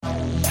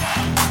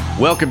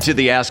Welcome to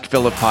the Ask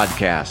Philip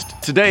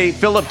podcast. Today,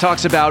 Philip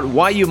talks about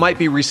why you might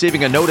be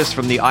receiving a notice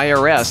from the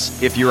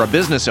IRS if you're a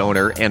business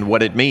owner and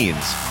what it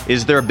means.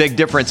 Is there a big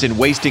difference in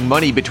wasting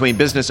money between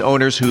business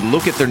owners who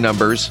look at their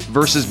numbers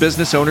versus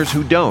business owners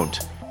who don't?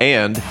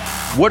 And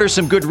what are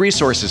some good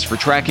resources for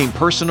tracking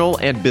personal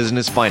and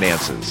business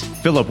finances?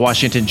 Philip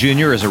Washington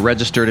Jr. is a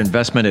registered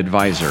investment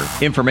advisor.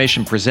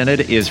 Information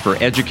presented is for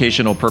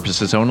educational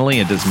purposes only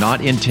and does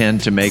not intend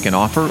to make an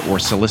offer or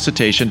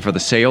solicitation for the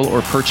sale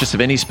or purchase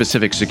of any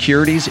specific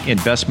securities,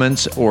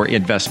 investments, or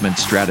investment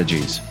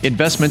strategies.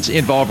 Investments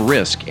involve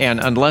risk and,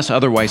 unless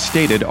otherwise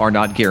stated, are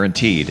not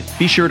guaranteed.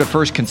 Be sure to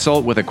first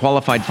consult with a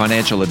qualified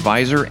financial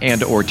advisor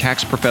and/or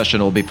tax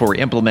professional before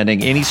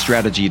implementing any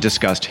strategy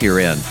discussed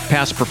herein.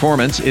 Past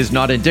performance is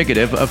not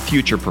indicative of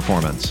future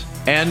performance.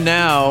 And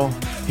now,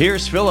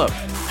 here's Philip.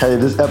 Hey,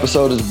 this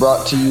episode is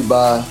brought to you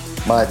by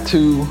my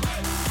two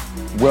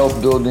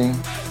wealth building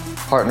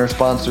partner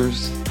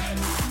sponsors,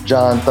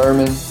 John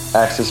Thurman,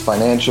 Access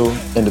Financial,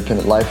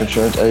 independent life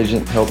insurance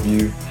agent, help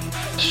you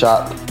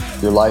shop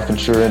your life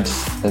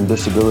insurance and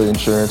disability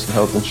insurance and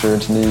health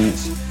insurance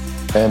needs,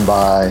 and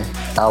by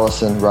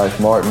Allison Rife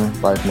Martin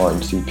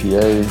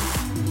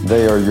CPA.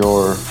 They are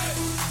your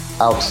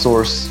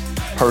outsourced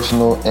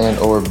personal and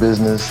or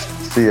business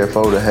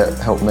CFO to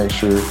help make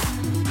sure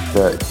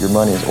that your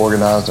money is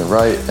organized and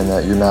right and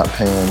that you're not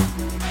paying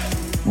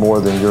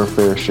more than your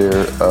fair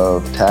share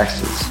of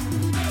taxes.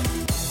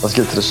 Let's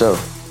get to the show.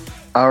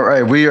 All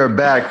right, we are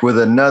back with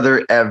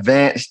another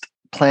advanced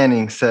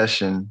planning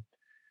session.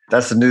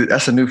 That's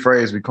a new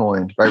phrase we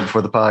coined right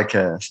before the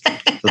podcast.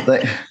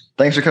 So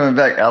thanks for coming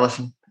back,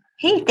 Allison.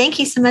 Hey, thank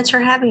you so much for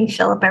having me,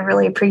 Philip. I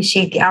really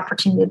appreciate the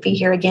opportunity to be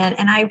here again.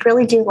 And I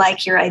really do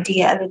like your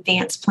idea of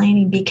advanced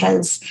planning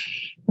because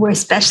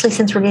especially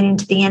since we're getting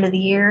to the end of the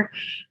year,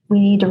 we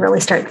need to really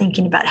start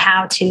thinking about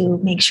how to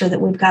make sure that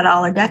we've got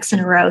all our ducks in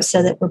a row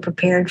so that we're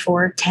prepared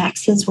for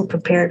taxes, we're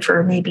prepared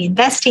for maybe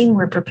investing,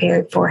 we're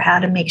prepared for how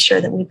to make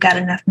sure that we've got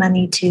enough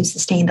money to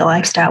sustain the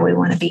lifestyle we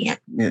want to be in.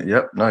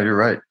 Yep. No, you're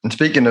right. And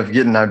speaking of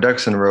getting our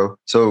ducks in a row,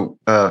 so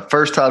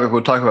first topic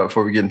we'll talk about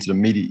before we get into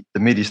the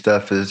meaty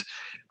stuff is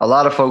a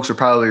lot of folks are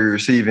probably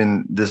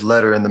receiving this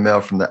letter in the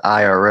mail from the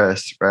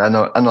IRS, right? I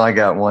know I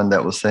got one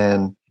that was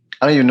saying,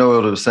 I don't even know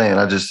what it was saying.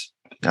 I just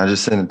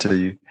sent it to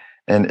you.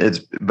 And it's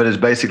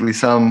basically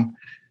some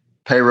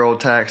payroll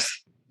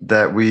tax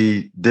that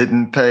we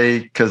didn't pay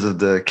because of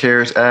the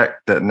CARES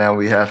Act that now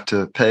we have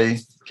to pay.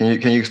 Can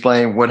you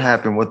explain what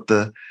happened, what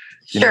what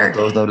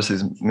those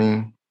notices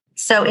mean?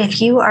 So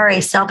if you are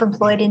a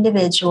self-employed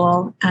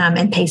individual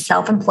and pay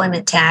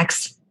self-employment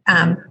tax,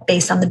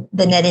 based on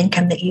the net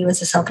income that you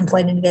as a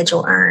self-employed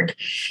individual earned,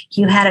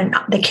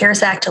 the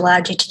CARES Act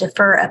allowed you to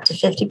defer up to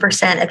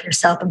 50% of your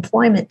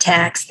self-employment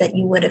tax that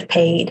you would have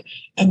paid,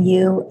 and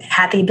you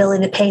had the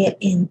ability to pay it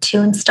in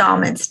two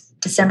installments,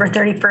 December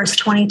 31st,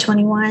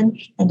 2021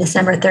 and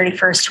December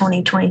 31st,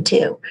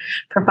 2022.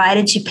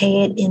 Provided you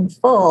pay it in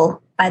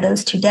full by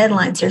those two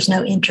deadlines, there's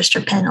no interest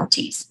or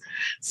penalties.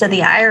 So the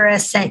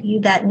IRS sent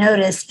you that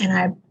notice, and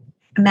I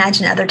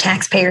imagine other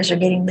taxpayers are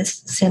getting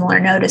this similar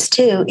notice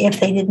too if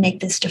they did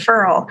make this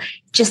deferral.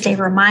 Just a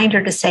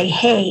reminder to say,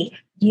 hey,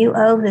 you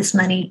owe this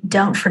money.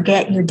 Don't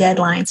forget your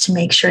deadlines to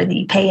make sure that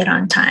you pay it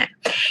on time.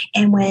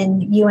 And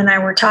when you and I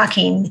were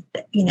talking,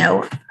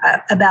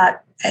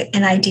 about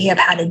an idea of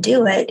how to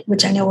do it,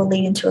 which I know will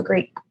lead into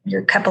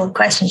your couple of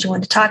questions you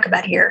want to talk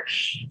about here.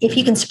 If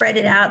you can spread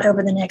it out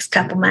over the next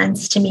couple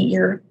months to meet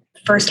your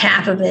first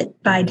half of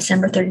it by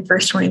December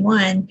 31st,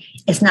 21,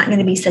 it's not going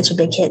to be such a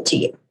big hit to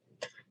you.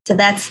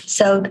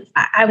 So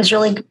I was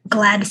really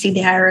glad to see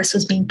the IRS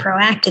was being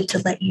proactive to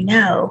let you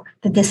know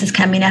that this is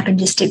coming up and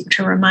just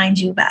to remind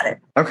you about it.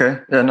 Okay.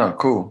 Yeah, no,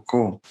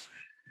 cool.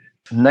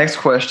 Next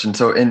question.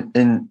 So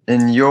in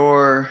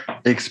your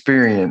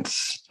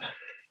experience,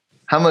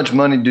 how much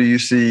money do you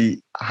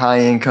see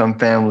high income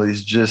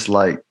families just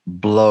like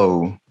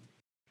blow?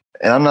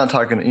 And I'm not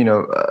talking,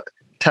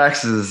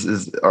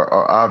 taxes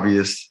are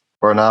obvious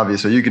or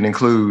unobvious, so you can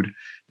include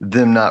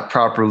them not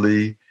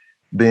properly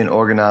being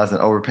organized and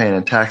overpaying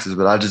in taxes.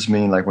 But I just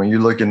mean like when you're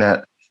looking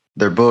at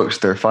their books,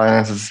 their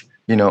finances,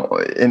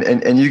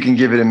 and you can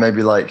give it in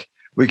maybe like,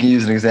 we can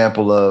use an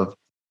example of,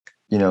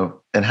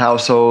 a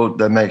household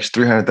that makes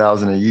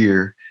 $300,000 a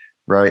year,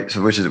 right?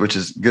 So which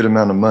is good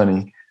amount of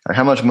money. Like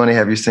how much money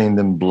have you seen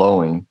them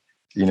blowing,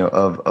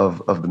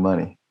 of the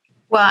money?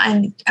 Well,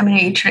 and I mean,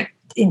 are you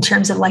in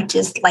terms of like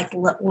just like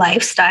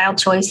lifestyle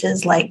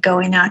choices, like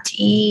going out to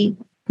eat,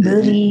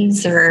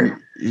 movies, or?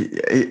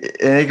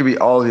 And it could be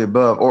all of the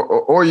above,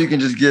 or you can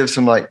just give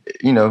some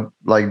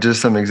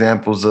just some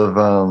examples of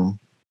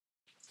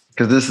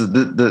because this is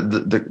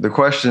the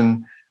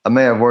question. I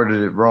may have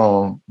worded it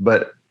wrong,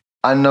 but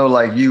I know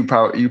like you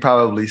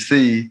probably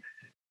see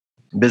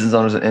business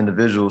owners and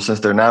individuals,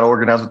 since they're not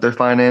organized with their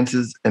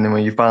finances, and then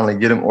when you finally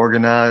get them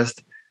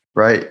organized,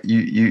 right?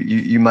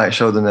 You might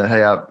show them that,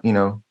 hey,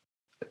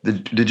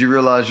 did you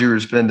realize you were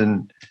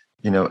spending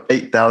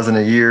 $8,000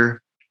 a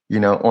year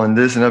on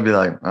this? And they'll be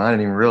like, I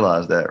didn't even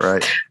realize that,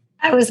 right?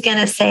 I was going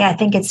to say, I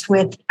think it's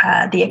with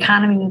the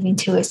economy moving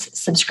to a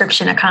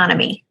subscription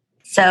economy.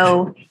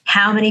 So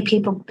how many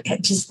people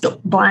just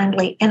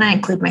blindly, and I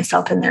include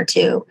myself in there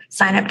too,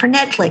 sign up for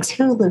Netflix,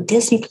 Hulu,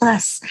 Disney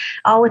Plus,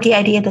 all with the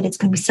idea that it's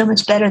going to be so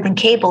much better than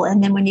cable.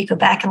 And then when you go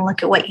back and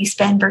look at what you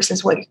spend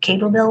versus what your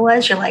cable bill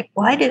was, you're like,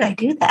 why did I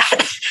do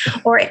that?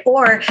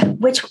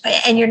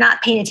 and you're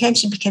not paying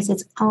attention because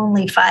it's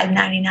only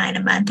 $5.99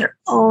 a month or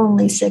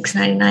only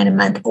 $6.99 a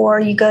month,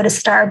 or you go to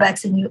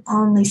Starbucks and you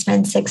only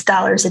spend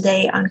 $6 a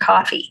day on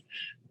coffee.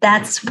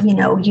 That's,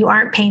 you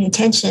aren't paying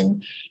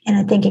attention. And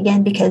I think,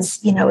 again, because,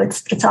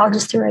 it's all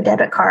just through a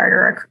debit card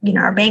or,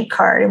 our bank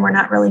card, and we're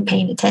not really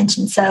paying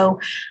attention.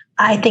 So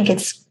I think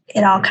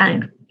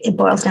it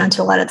boils down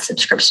to a lot of the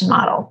subscription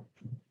model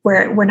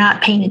where we're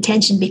not paying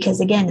attention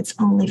because, again, it's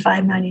only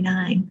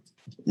 $5.99.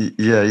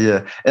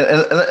 Yeah.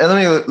 And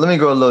let me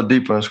go a little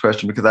deeper on this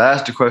question, because I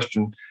asked the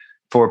question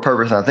for a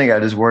purpose, and I think I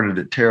just worded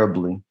it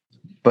terribly.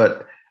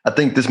 But I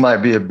think this might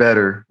be a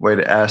better way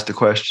to ask the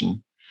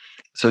question.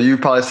 So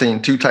you've probably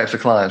seen two types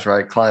of clients,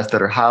 right? Clients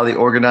that are highly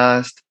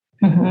organized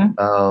and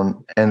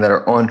that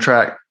are on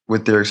track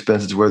with their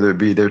expenses, whether it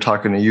be they're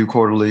talking to you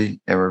quarterly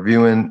and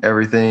reviewing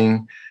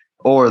everything,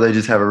 or they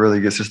just have a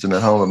really good system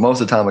at home. But most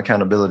of the time,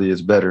 accountability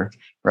is better,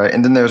 right?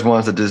 And then there's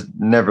ones that just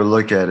never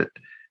look at it.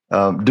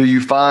 Do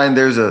you find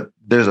there's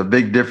a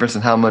big difference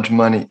in how much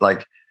money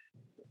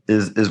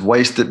is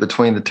wasted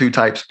between the two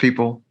types of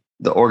people,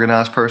 the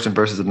organized person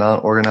versus the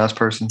non-organized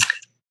person?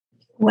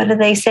 What do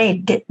they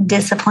say?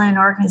 Discipline and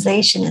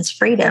organization is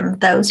freedom.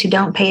 Those who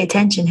don't pay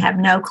attention have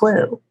no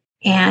clue.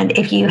 And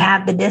if you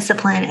have the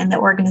discipline and the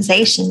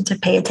organization to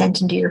pay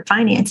attention to your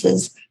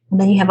finances,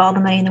 then you have all the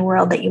money in the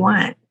world that you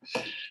want.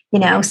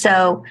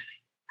 So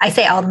I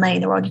say all the money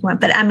in the world you want,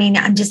 but I mean,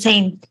 I'm just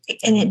saying,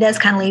 and it does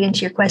kind of lead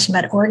into your question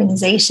about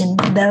organization.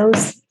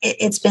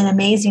 It's been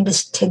amazing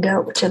to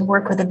go to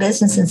work with a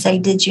business and say,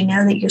 did you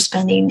know that you're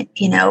spending,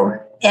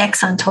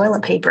 X on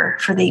toilet paper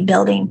for the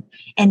building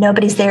and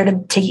nobody's there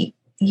to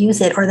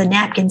use it, or the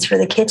napkins for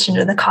the kitchen,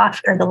 or the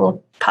coffee, or the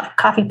little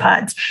coffee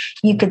pods?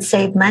 You could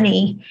save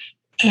money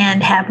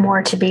and have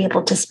more to be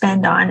able to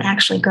spend on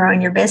actually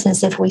growing your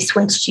business if we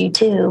switched you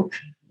to,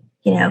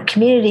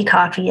 community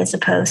coffee as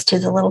opposed to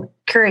the little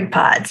Keurig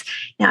pods.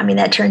 Now, I mean,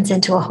 that turns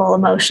into a whole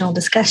emotional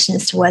discussion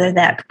as to whether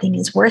that thing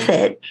is worth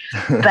it.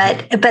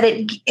 But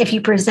if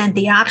you present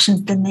the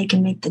options, then they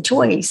can make the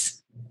choice.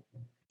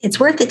 It's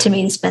worth it to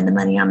me to spend the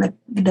money on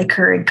the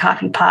Keurig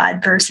coffee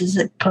pod versus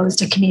opposed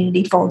to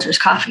community Folgers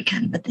coffee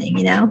kind of a thing,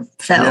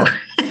 So,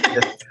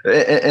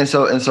 yeah. And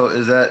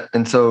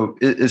so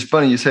it's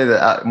funny you say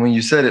that. When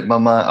you said it, my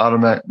mind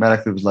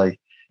automatically was like,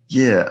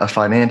 yeah, a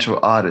financial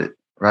audit,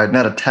 right?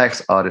 Not a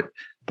tax audit,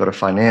 but a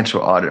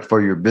financial audit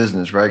for your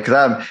business, right?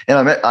 Because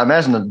I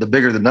imagine the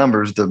bigger the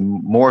numbers, the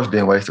more is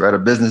being wasted, right? A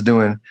business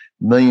doing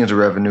millions of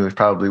revenue is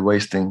probably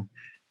wasting,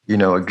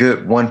 a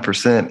good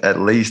 1% at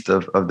least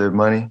of their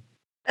money.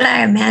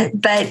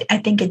 But I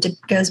think it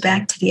goes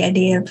back to the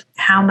idea of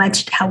how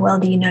well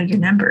do you know your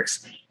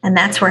numbers? And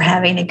that's where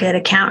having a good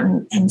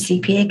accountant and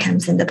CPA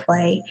comes into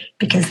play,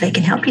 because they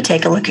can help you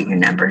take a look at your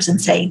numbers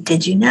and say,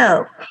 did you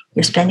know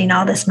you're spending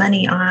all this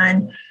money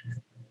on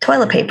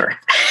toilet paper?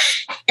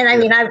 And I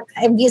mean,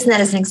 I'm using that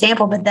as an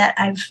example, but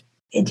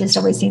it just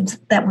always seems,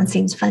 that one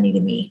seems funny to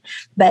me.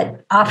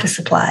 But office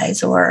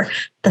supplies, or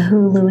the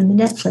Hulu and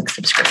the Netflix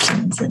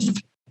subscriptions,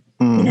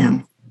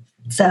 and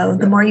so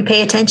the more you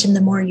pay attention,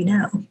 the more you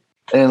know.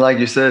 And like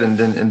you said, and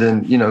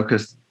then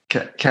because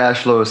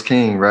cash flow is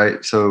king,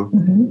 right? So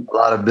a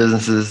lot of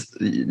businesses,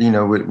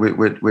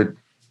 with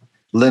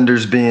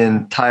lenders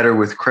being tighter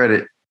with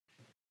credit,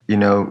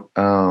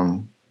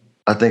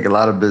 I think a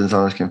lot of business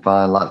owners can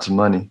find lots of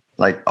money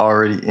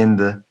already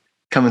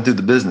coming through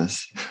the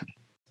business.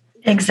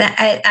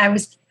 Exactly.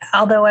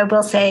 Although I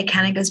will say, it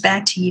kind of goes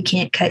back to, you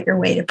can't cut your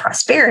way to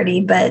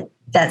prosperity, but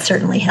that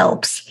certainly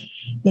helps.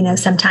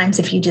 Sometimes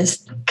if you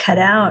just cut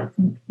out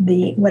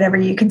whatever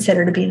you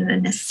consider to be an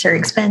unnecessary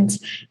expense,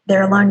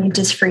 there alone, you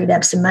just freed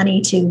up some money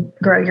to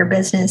grow your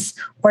business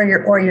or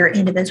your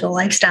individual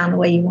lifestyle in the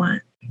way you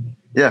want.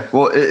 Yeah.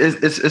 Well,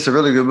 it's a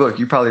really good book.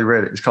 You probably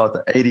read it. It's called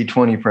The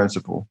 80-20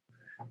 Principle.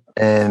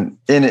 And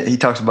in it, he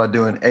talks about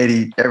doing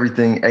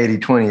everything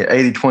 80-20,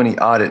 80-20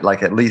 audit,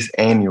 at least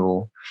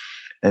annual.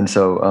 And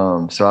so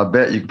I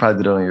bet you can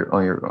probably do it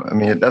on your, I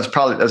mean, that's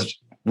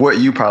what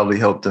you probably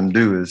help them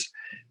do is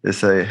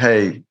say,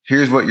 hey,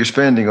 here's what you're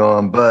spending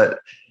on, but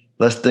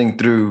let's think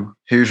through,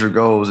 here's your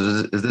goals.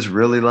 Is this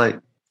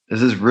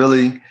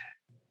really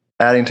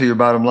adding to your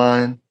bottom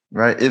line?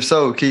 Right? If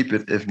so, keep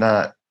it. If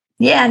not.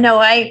 Yeah, no,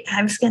 I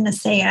was going to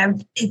say, I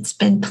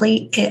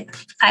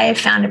have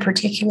found it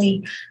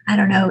particularly,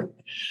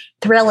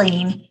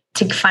 thrilling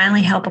to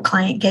finally help a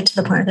client get to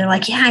the point where they're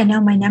like, yeah, I know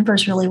my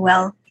numbers really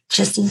well,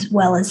 just as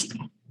well as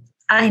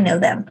I know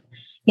them.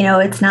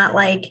 It's not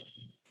like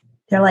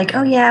they're like,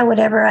 oh yeah,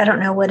 whatever, I don't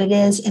know what it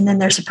is. And then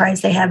they're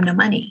surprised they have no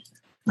money.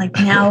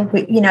 Now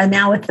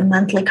with the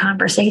monthly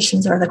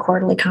conversations or the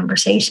quarterly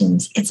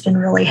conversations, it's been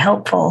really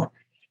helpful.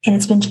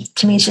 And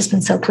to me, it's just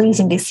been so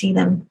pleasing to see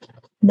them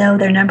know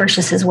their numbers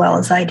just as well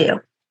as I do.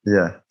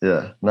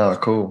 Yeah. No,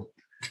 cool.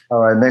 All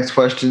right. Next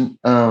question.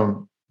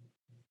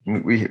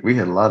 We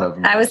had a lot of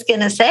them. I was going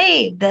to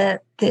say the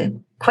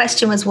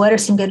question was, what are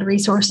some good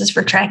resources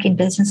for tracking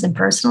business and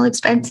personal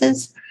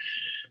expenses?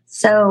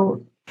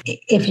 So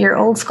if you're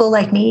old school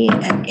like me,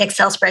 an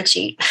Excel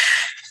spreadsheet,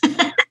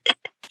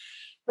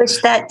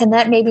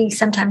 that maybe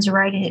sometimes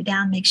writing it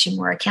down makes you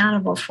more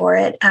accountable for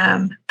it.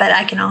 But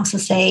I can also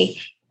say,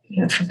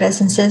 for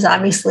businesses,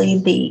 obviously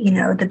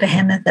the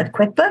behemoth of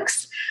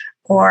QuickBooks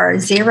or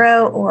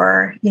Xero,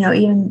 or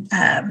even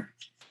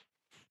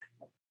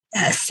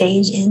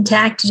Sage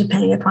Intacct,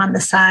 depending upon the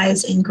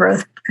size and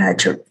growth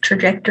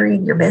trajectory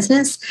of your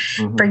business.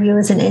 Mm-hmm. For you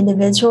as an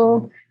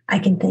individual, I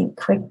can think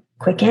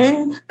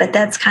Quicken, but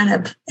that's kind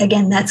of,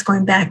 again, that's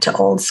going back to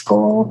old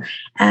school.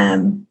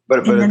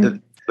 But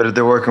if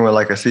they're working with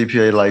like a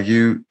CPA like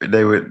you,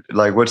 they would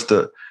like,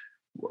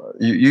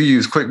 you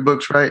use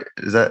QuickBooks, right?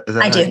 Is that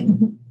I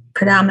do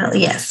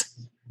predominantly, yes.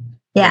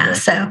 Yeah. Okay.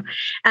 So,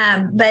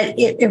 but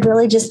it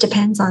really just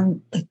depends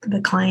on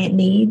the client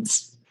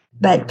needs.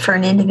 But for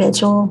an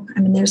individual,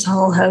 I mean, there's a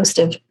whole host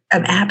of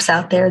apps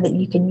out there that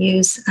you can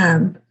use.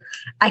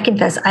 I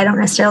confess, I don't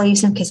necessarily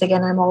use them because,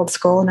 again, I'm old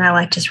school and I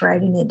like just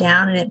writing it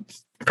down. And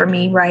for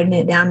me, writing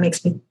it down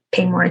makes me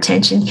pay more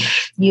attention.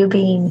 You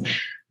being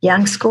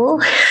young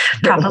school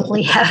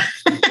probably have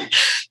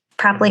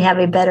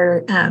a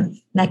better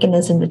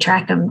mechanism to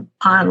track them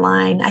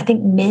online. I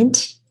think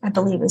Mint, I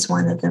believe, is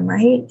one of them,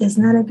 right?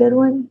 Isn't that a good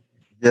one?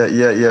 Yeah.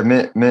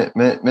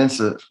 Mint's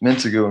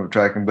a good one for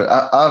tracking. But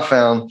I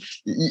found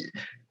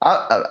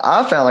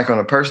like on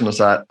a personal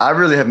side, I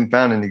really haven't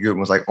found any good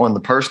ones. Like on the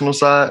personal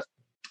side,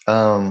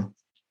 what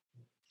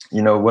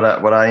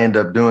I end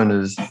up doing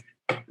is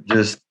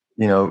just,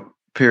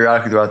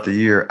 periodically throughout the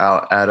year,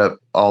 I'll add up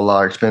all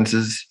our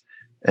expenses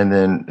and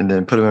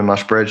then put them in my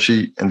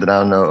spreadsheet. And then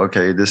I'll know,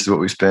 okay, this is what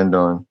we spend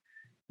on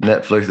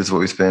Netflix. This is what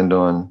we spend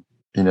on,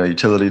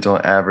 utilities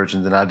on average.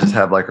 And then I just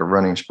have like a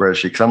running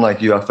spreadsheet. Cause I'm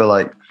like you, I feel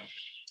like,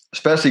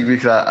 especially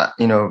because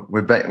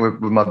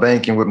with my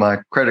banking, with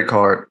my credit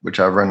card, which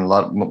I run a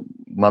lot of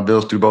my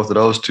bills through both of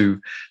those two,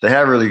 they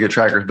have really good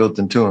trackers built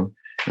into them.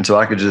 And so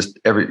I could just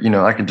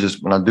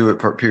when I do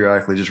it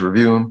periodically, just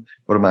review them.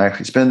 What am I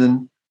actually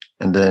spending?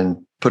 And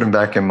then put them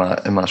back in my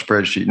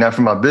spreadsheet. Now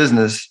for my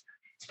business,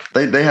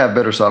 they have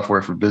better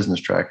software for business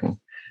tracking.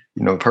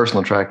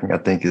 Personal tracking, I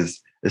think is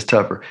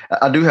tougher.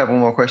 I do have one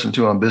more question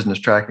too on business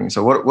tracking.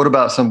 So what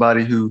about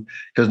somebody who,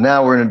 because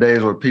now we're in the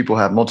days where people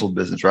have multiple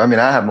businesses, right? I mean,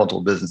 I have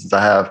multiple businesses.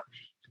 I have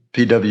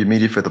PW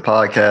Media for the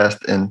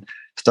podcast and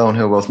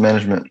Stonehill Wealth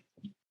Management,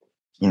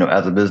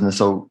 as a business.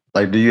 So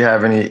like, do you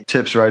have any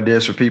tips or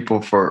ideas for people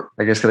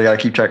I guess, cause they got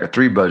to keep track of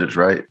 3 budgets,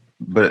 right?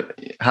 But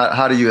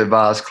how do you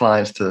advise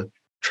clients to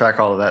track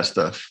all of that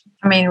stuff?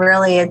 I mean,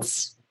 really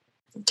it's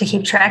to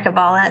keep track of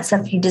all that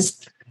stuff.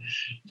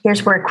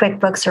 Here's where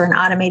QuickBooks or an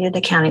automated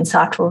accounting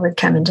software would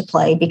come into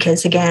play.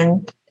 Because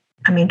again,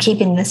 I mean,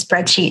 keeping the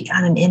spreadsheet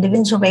on an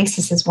individual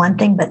basis is one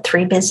thing, but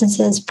 3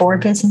 businesses, 4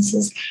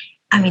 businesses,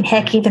 I mean,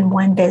 heck, even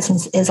one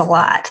business is a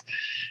lot.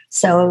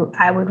 So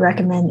I would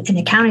recommend an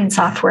accounting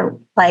software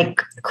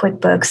like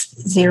QuickBooks,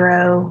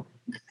 Xero,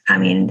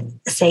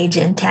 Sage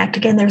Intacct.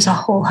 Again, there's a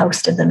whole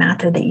host of them out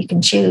there that you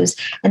can choose.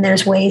 And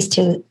there's ways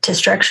to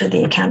structure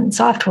the accounting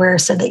software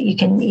so that you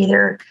can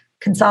either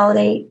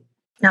consolidate,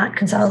 not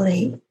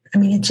consolidate. I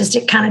mean,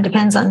 it kind of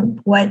depends on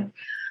what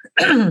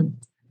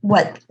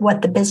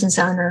the business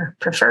owner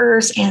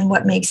prefers and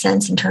what makes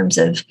sense in terms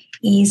of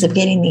ease of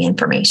getting the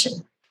information.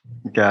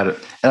 Got it.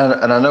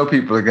 And I know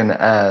people are going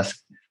to ask,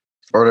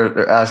 or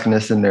they're asking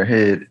this in their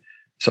head.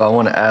 So I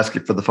want to ask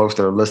it for the folks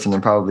that are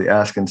listening, probably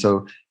asking.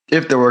 So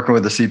if they're working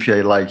with a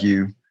CPA like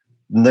you,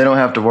 they don't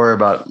have to worry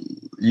about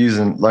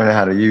learning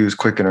how to use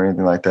Quicken or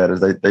anything like that. Is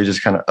they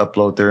just kind of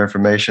upload their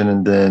information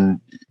and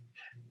then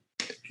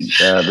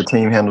the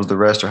team handles the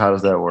rest, or how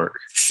does that work?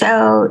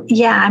 So,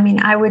 yeah, I mean,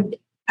 I would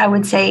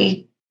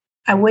say,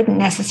 I wouldn't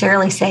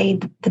necessarily say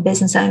the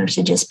business owner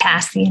should just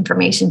pass the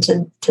information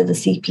to the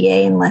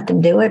CPA and let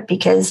them do it,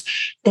 because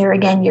there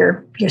again,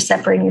 you're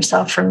separating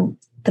yourself from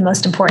the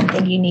most important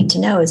thing you need to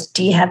know is,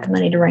 do you have the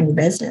money to run your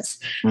business?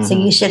 Mm-hmm. So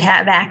you should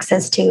have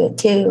access to it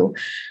too,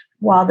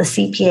 while the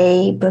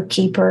CPA,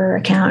 bookkeeper,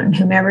 accountant,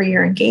 whomever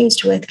you're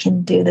engaged with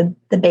can do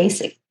the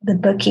basic, the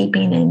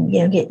bookkeeping and,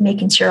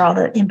 making sure all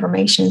the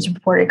information is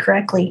reported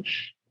correctly.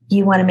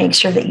 You want to make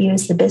sure that you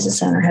as the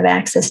business owner have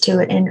access to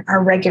it and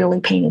are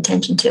regularly paying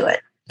attention to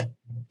it.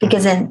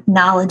 Because then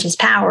knowledge is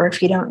power.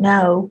 If you don't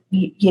know,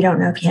 you don't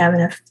know if you have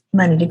enough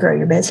money to grow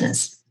your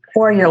business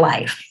or your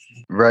life.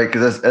 Right,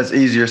 because that's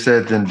easier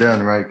said than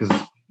done, right? Because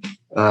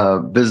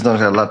business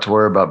owners have a lot to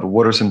worry about. But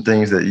what are some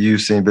things that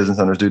you've seen business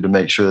owners do to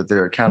make sure that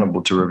they're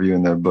accountable to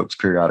reviewing their books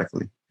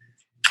periodically?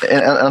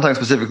 And I'm talking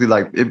specifically,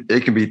 like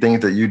it can be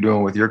things that you're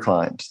doing with your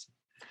clients.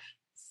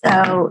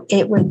 So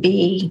it would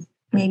be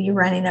maybe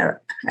running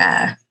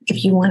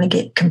if you want to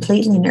get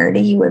completely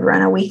nerdy, you would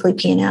run a weekly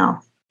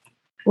P&L,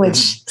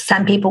 which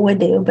some people would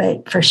do,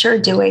 but for sure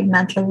do a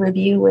monthly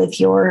review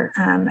with your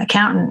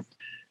accountant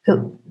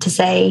to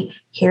say,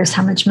 here's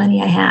how much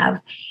money I have.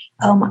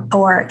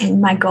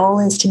 and my goal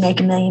is to make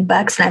 $1 million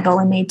and I've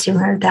only made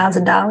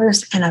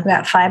 $200,000 and I've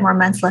got 5 more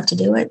months left to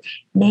do it,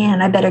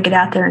 man, I better get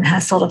out there and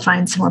hustle to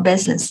find some more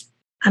business.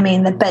 I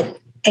mean, but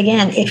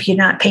again, if you're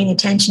not paying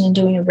attention and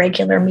doing a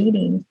regular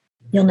meeting,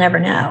 you'll never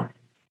know.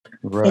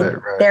 Right.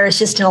 There is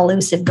just an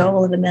elusive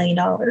goal of $1 million.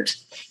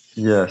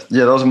 Yeah.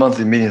 Those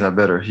monthly meetings, I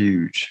bet, are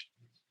huge,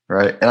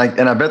 right? And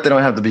I bet they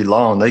don't have to be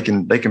long. They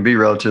can be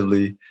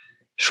relatively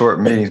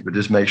short meetings, but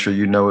just make sure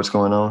you know what's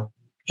going on.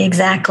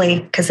 Exactly,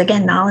 because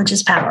again, knowledge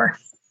is power.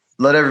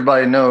 Let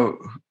everybody know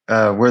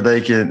where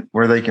they can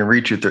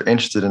reach you if they're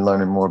interested in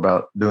learning more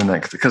about doing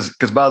that. Because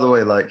by the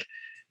way, like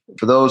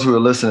for those who are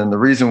listening, the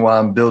reason why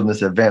I'm building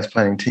this advanced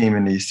planning team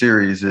in these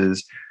series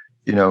is,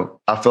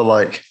 I feel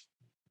like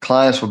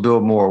clients will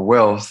build more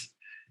wealth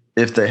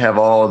if they have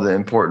all the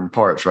important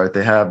parts, right?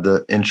 They have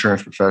the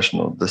insurance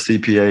professional, the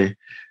CPA,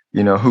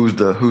 who's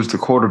the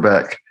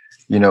quarterback,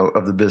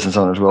 of the business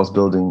owner's wealth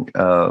building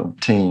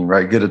team,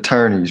 right? Good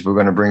attorneys. We're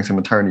going to bring some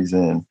attorneys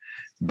in,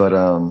 but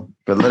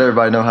let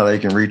everybody know how they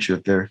can reach you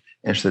if they're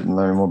interested in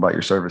learning more about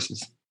your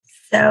services.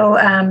 So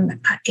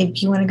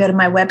if you want to go to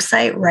my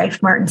website,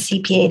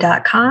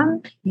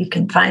 RifeMartinCPA.com, you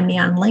can find me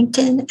on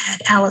LinkedIn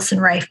at Allison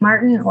Rife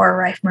Martin or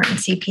Rife Martin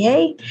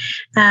CPA.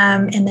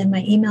 And then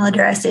my email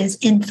address is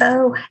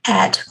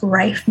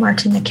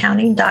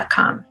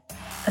info@RifeMartinAccounting.com.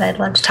 But I'd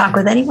love to talk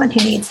with anyone who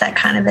needs that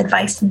kind of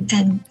advice and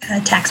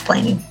tax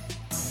planning.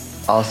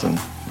 Awesome.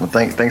 Well,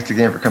 thanks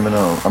again for coming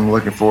on. I'm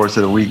looking forward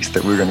to the weeks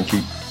that we're going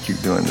to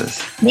keep doing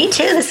this. Me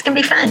too. This is going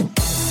to be fun.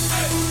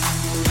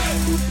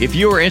 If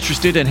you are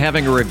interested in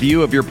having a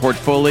review of your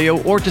portfolio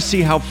or to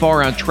see how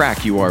far on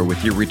track you are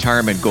with your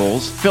retirement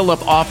goals,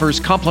 Philip offers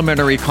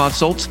complimentary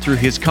consults through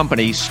his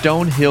company,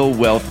 Stonehill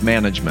Wealth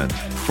Management.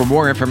 For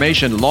more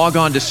information, log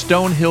on to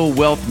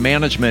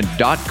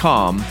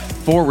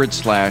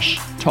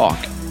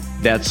stonehillwealthmanagement.com/talk.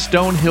 That's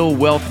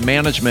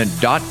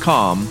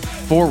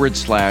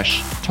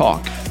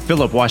stonehillwealthmanagement.com/talk.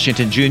 Philip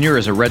Washington Jr.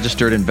 is a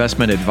registered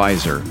investment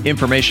advisor.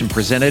 Information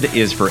presented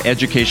is for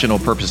educational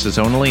purposes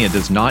only and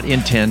does not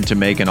intend to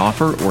make an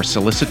offer or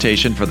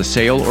solicitation for the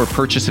sale or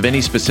purchase of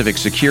any specific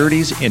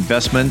securities,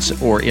 investments,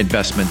 or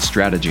investment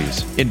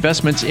strategies.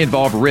 Investments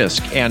involve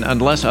risk and,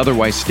 unless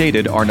otherwise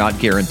stated, are not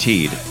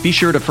guaranteed. Be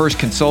sure to first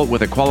consult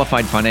with a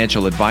qualified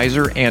financial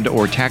advisor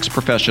and/or tax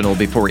professional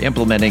before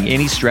implementing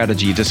any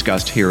strategy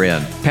discussed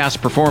herein.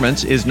 Past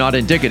performance is not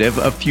indicative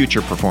of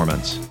future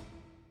performance.